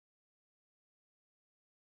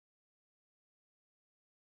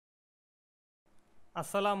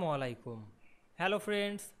Assalamu Walaikum. Hello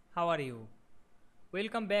friends, how are you?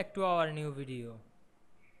 Welcome back to our new video.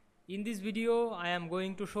 In this video, I am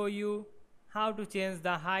going to show you how to change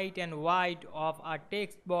the height and width of a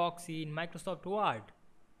text box in Microsoft Word.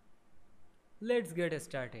 Let's get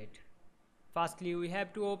started. Firstly, we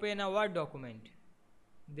have to open a Word document.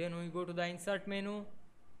 Then we go to the Insert menu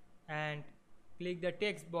and click the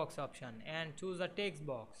text box option and choose a text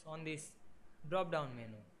box on this drop down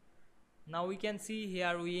menu. Now we can see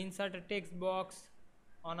here we insert a text box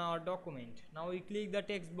on our document. Now we click the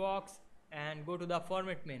text box and go to the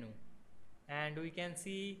format menu, and we can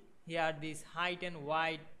see here this height and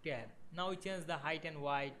width tab. Now we change the height and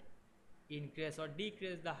width, increase or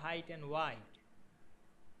decrease the height and width,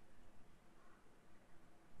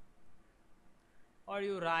 or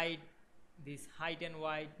you write this height and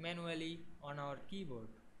width manually on our keyboard.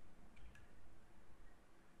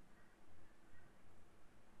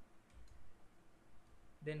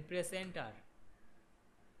 Then press enter.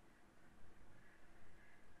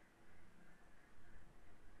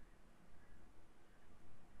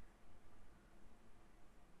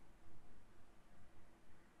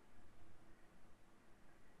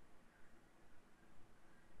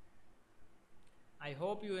 I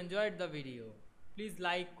hope you enjoyed the video. Please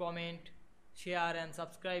like, comment, share and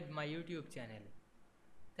subscribe my YouTube channel.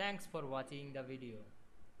 Thanks for watching the video.